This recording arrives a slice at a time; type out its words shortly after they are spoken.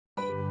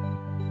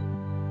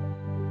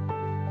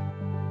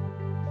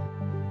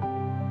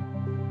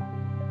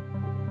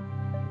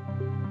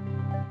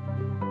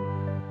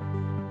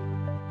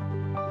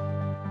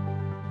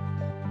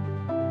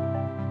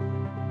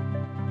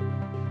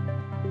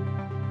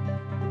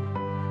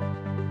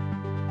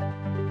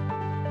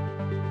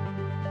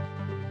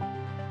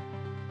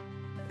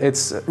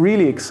It's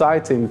really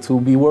exciting to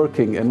be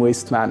working in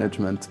waste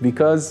management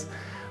because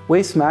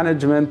waste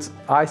management,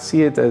 I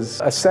see it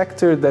as a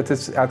sector that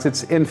is at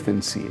its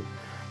infancy.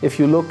 If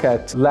you look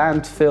at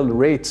landfill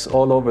rates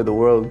all over the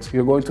world,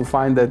 you're going to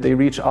find that they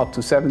reach up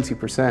to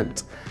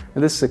 70%.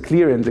 And this is a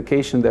clear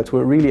indication that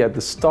we're really at the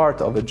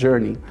start of a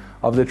journey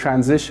of the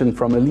transition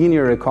from a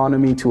linear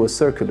economy to a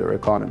circular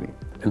economy.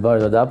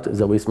 Environ Adapt is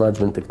a waste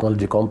management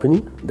technology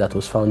company that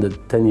was founded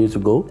 10 years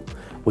ago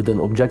with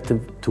an objective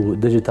to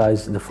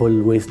digitize the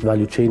full waste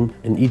value chain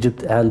in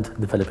Egypt and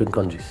developing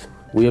countries.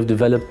 We have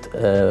developed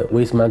a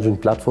waste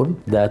management platform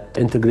that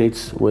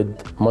integrates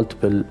with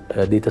multiple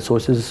data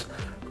sources,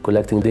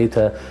 collecting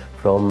data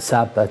from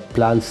SAP at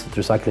plants,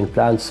 recycling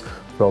plants,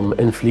 from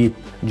in-fleet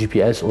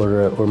GPS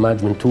or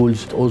management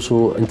tools. It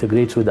also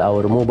integrates with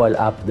our mobile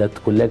app that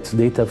collects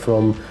data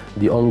from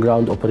the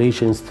on-ground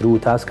operations through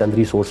task and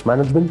resource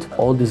management.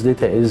 All this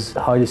data is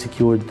highly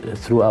secured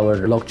through our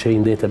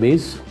blockchain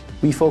database.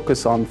 We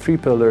focus on three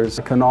pillars: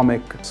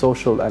 economic,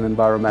 social, and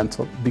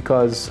environmental,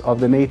 because of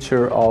the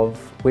nature of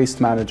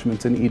waste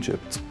management in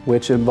Egypt,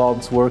 which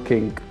involves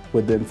working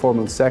with the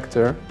informal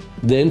sector.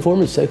 The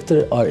informal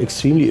sector are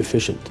extremely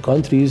efficient.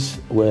 Countries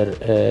where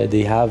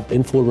they have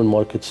informal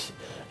markets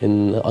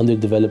in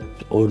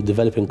underdeveloped or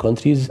developing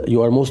countries,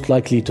 you are most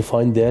likely to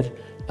find there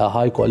a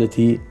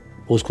high-quality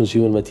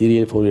post-consumer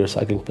material for your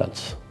recycling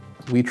plants.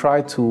 We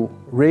try to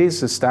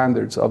raise the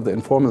standards of the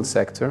informal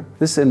sector.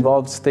 This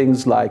involves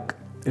things like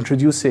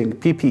introducing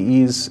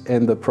PPEs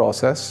in the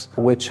process,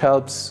 which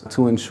helps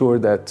to ensure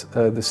that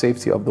the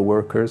safety of the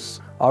workers.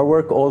 Our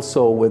work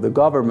also with the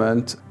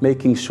government,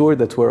 making sure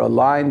that we're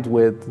aligned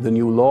with the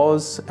new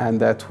laws and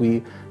that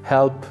we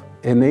help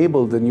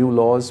enable the new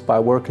laws by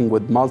working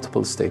with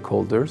multiple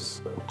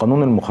stakeholders.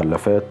 قانون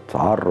المخلفات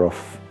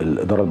عرف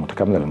الإدارة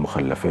المتكاملة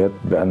للمخلفات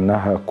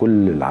بأنها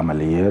كل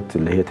العمليات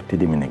اللي هي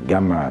تبتدي من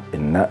الجمع،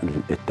 النقل،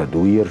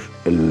 التدوير،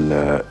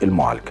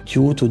 المعالجة.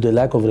 Due to the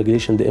lack of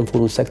regulation in the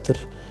informal sector,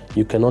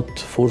 you cannot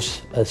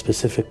force a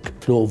specific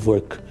flow of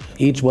work.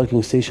 Each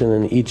working station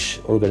and each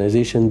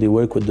organization, they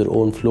work with their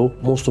own flow.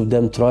 Most of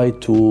them try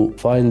to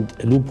find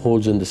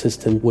loopholes in the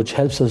system, which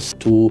helps us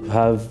to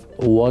have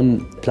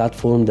one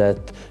platform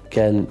that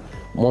can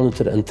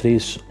monitor and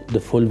trace the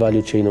full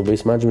value chain of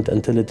waste management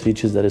until it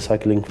reaches the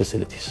recycling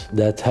facilities.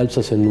 That helps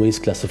us in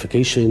waste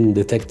classification,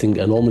 detecting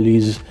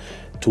anomalies,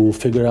 to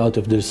figure out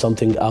if there's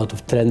something out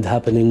of trend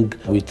happening.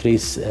 We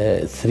trace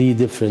three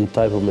different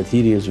types of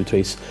materials. We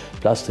trace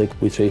plastic,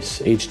 we trace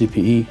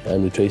HDPE,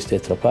 and we trace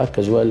Tetra Pak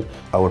as well.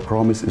 Our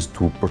promise is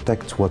to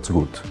protect what's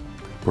good,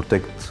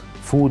 protect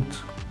food,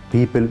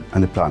 people,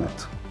 and the planet.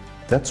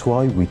 That's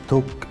why we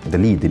took the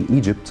lead in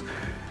Egypt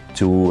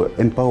to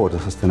empower the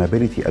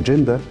sustainability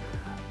agenda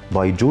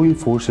by joining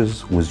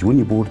forces with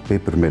Uniboard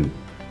Paper Mill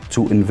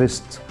to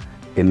invest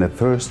in the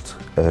first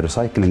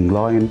recycling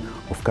line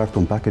of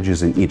carton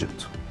packages in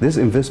Egypt. This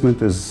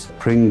investment is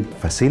bring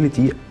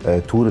facility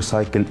to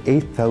recycle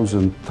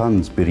 8,000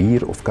 tons per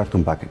year of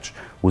carton package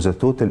with a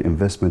total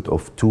investment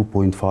of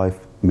 2.5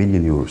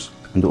 million euros.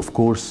 And of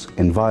course,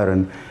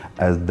 Environ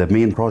as the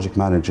main project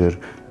manager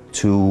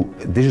to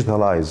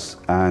digitalize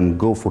and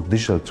go for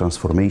digital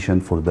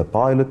transformation for the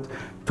pilot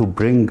to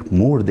bring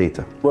more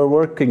data. We're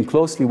working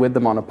closely with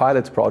them on a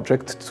pilot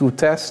project to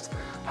test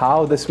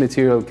how this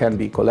material can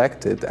be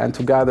collected and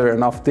to gather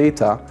enough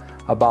data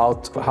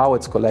about how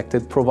it's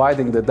collected,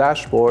 providing the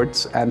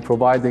dashboards and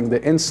providing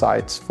the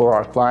insights for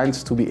our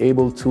clients to be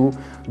able to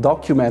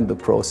document the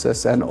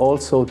process and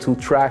also to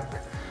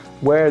track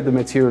where the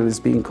material is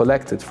being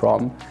collected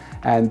from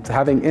and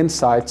having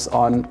insights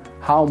on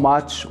how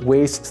much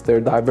waste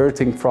they're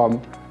diverting from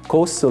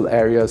coastal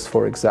areas,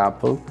 for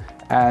example,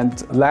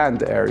 and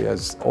land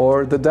areas,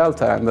 or the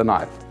Delta and the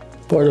Nile.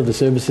 Part of the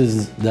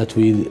services that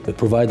we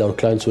provide our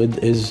clients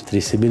with is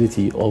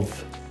traceability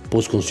of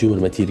post-consumer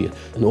material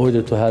in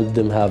order to help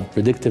them have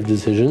predictive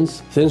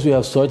decisions. Since we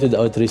have started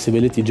our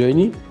traceability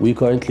journey, we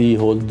currently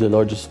hold the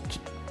largest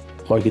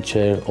market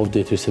share of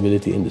the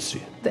traceability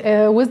industry.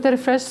 With the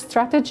refresh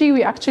strategy,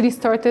 we actually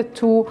started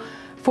to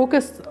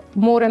focus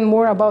more and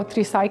more about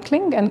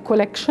recycling and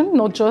collection,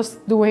 not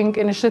just doing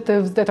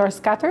initiatives that are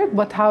scattered,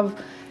 but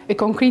have a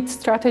concrete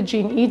strategy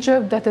in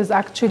Egypt that is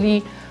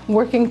actually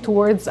working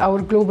towards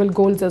our global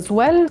goals as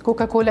well.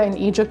 Coca-Cola in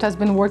Egypt has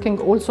been working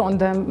also on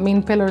the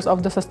main pillars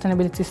of the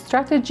sustainability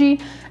strategy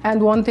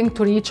and wanting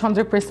to reach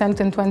 100%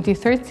 in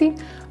 2030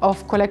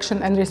 of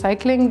collection and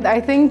recycling.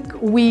 I think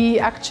we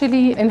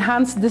actually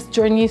enhanced this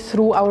journey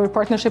through our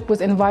partnership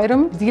with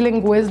Environ,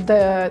 dealing with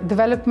the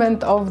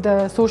development of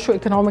the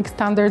socio-economic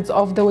standards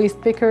of the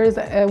waste pickers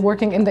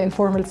working in the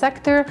informal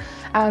sector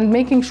and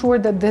making sure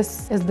that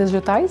this is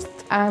digitized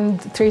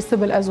and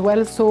traceable as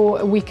well,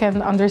 so we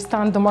can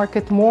understand the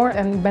market more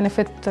and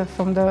benefit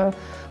from the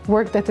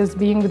work that is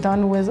being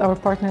done with our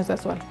partners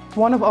as well.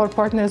 One of our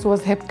partners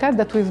was Hipka,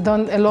 that we've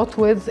done a lot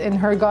with in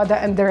Hurghada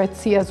and the Red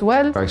Sea as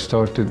well. I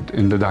started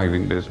in the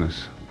diving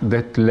business.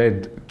 That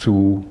led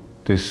to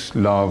this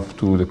love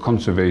to the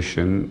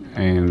conservation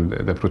and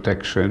the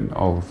protection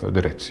of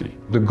the Red Sea.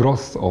 The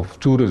growth of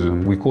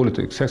tourism, we call it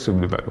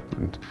excessive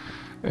development.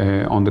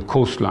 on the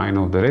coastline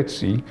of the Red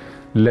Sea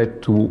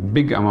led to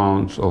big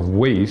amounts of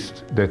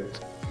waste that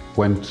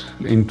went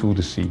into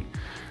the sea,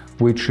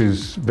 which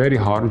is very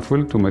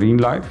harmful to marine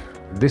life.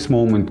 This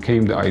moment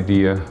came the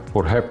idea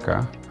for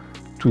HEPCA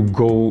to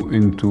go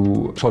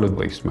into solid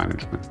waste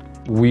management.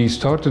 We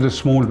started a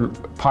small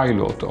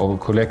pilot of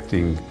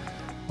collecting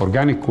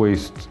organic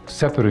waste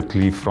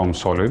separately from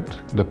solid.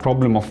 The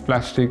problem of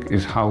plastic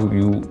is how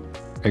you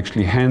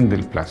actually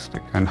handle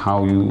plastic and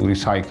how you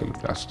recycle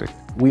plastic.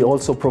 We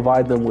also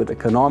provide them with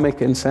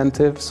economic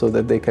incentives so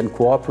that they can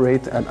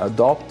cooperate and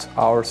adopt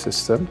our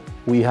system.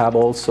 We have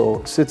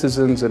also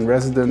citizens and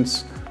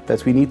residents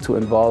that we need to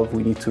involve.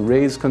 We need to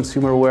raise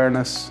consumer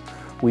awareness.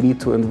 We need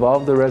to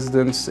involve the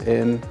residents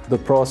in the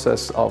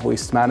process of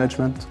waste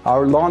management.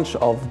 Our launch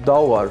of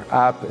Dawar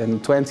app in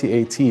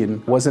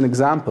 2018 was an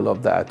example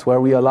of that,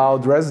 where we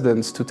allowed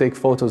residents to take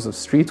photos of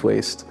street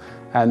waste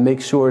and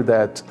make sure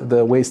that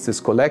the waste is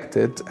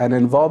collected and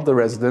involve the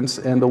residents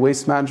in the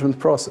waste management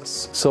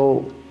process. So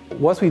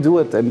what we do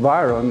at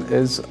Environ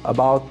is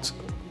about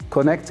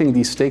connecting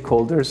these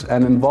stakeholders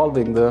and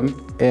involving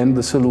them in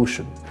the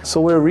solution. So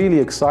we're really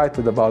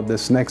excited about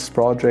this next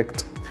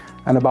project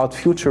and about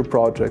future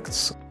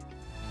projects.